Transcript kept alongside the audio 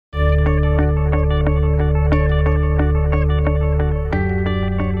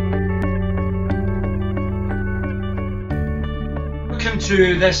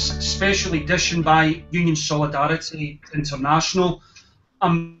to this special edition by Union Solidarity International.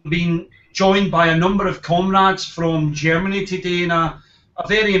 I'm being joined by a number of comrades from Germany today in a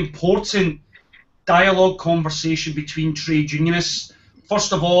very important dialogue conversation between trade unionists.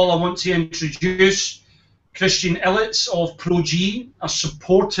 First of all, I want to introduce Christian Illitz of Pro-G, a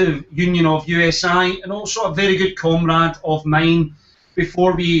supportive union of USI, and also a very good comrade of mine,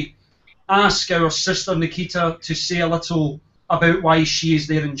 before we ask our sister Nikita to say a little about why she is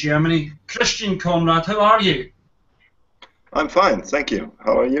there in Germany. Christian, comrade, how are you? I'm fine, thank you.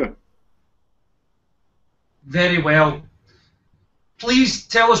 How are you? Very well. Please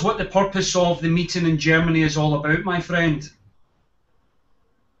tell us what the purpose of the meeting in Germany is all about, my friend.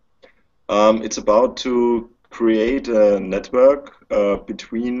 It's about to create a network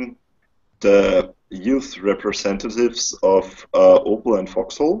between the youth representatives of Opel and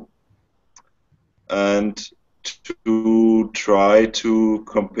Vauxhall, and to try to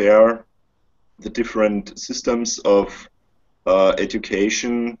compare the different systems of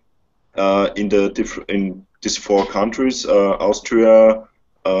education in these four countries: Austria,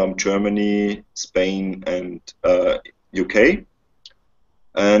 Germany, Spain, and UK,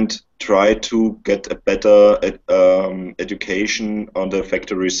 and try to get a better education on the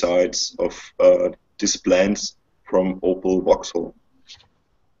factory sides of these plants from Opel Vauxhall.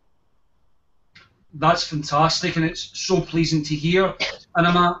 That's fantastic, and it's so pleasing to hear. And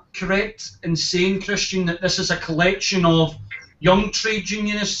am I correct in saying, Christian, that this is a collection of young trade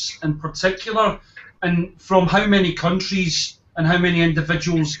unionists in particular, and from how many countries and how many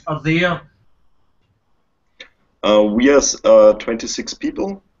individuals are there? We are 26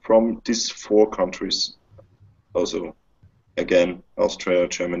 people from these four countries. Also, again, Austria,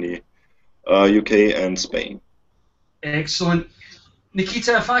 Germany, UK, and Spain. Excellent.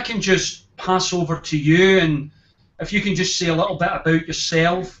 Nikita, if I can just pass over to you, and if you can just say a little bit about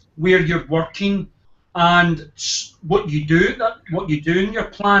yourself, where you're working, and what you do in your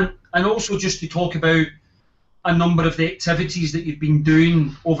plant, and also just to talk about a number of the activities that you've been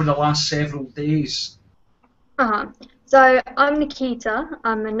doing over the last several days. So I'm Nikita,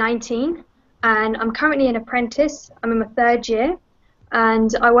 I'm 19, and I'm currently an apprentice. I'm in my third year,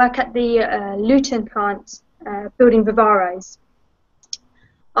 and I work at the Luton plant, building Vivaros.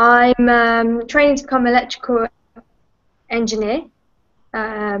 I'm training to become an electrical engineer.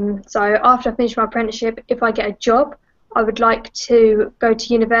 So after I finish my apprenticeship, if I get a job, I would like to go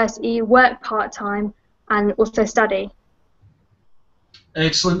to university, work part-time, and also study.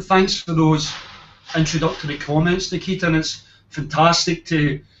 Excellent. Thanks for those introductory comments, Nikita, and it's fantastic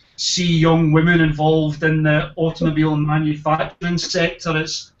to see young women involved in the automobile and manufacturing sector.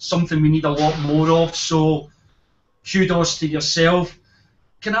 It's something we need a lot more of, so kudos to yourself.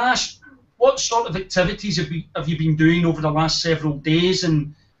 Can I ask, what sort of activities have you been doing over the last several days,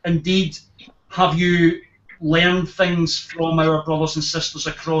 and indeed, have you learned things from our brothers and sisters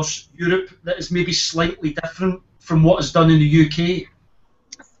across Europe that is maybe slightly different from what is done in the UK?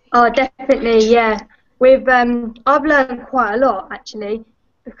 Oh, definitely, yeah. I've learned quite a lot, actually,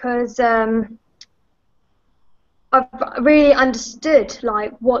 because I've really understood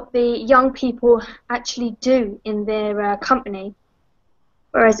what the young people actually do in their company.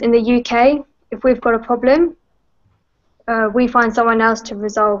 Whereas in the UK, if we've got a problem, we find someone else to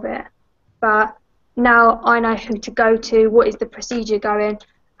resolve it. But now I know who to go to, what is the procedure going,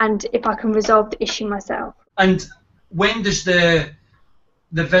 and if I can resolve the issue myself. And when does the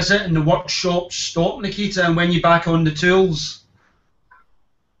visit and the workshop stop, Nikita, and when are you back on the tools?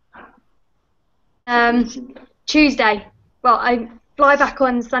 Tuesday. Well, I fly back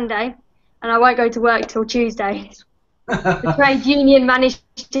on Sunday, and I won't go to work till Tuesday. The trade union managed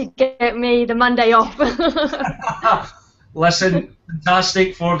to get me the Monday off. Listen,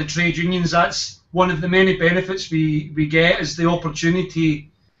 fantastic for the trade unions. That's one of the many benefits we get, is the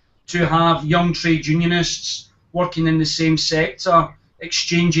opportunity to have young trade unionists working in the same sector,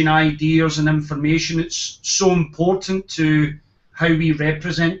 exchanging ideas and information. It's so important to how we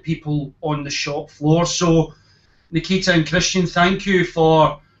represent people on the shop floor. So, Nikita and Christian, thank you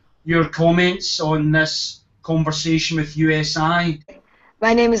for your comments on this conversation with USI.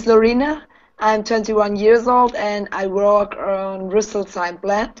 My name is Lorena. I'm 21 years old and I work on Rüsselsheim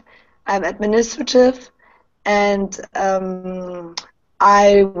plant. I'm administrative and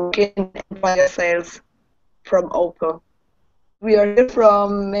I work in employer sales from Opel. We are here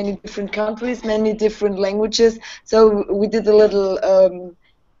from many different countries, many different languages, so we did a little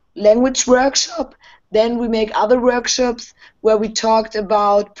language workshop. Then we make other workshops where we talked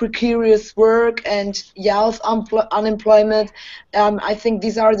about precarious work and youth unemployment. I think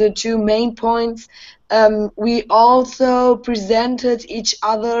these are the two main points. We also presented each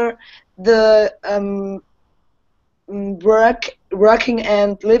other the working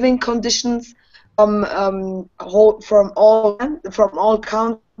and living conditions from all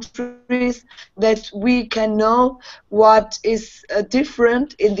countries, that we can know what is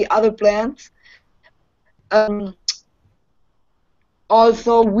different in the other plants.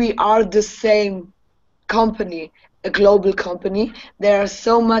 Also, we are the same company, a global company. There are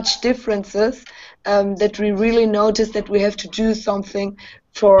so much differences that we really notice that we have to do something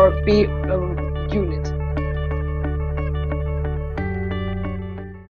for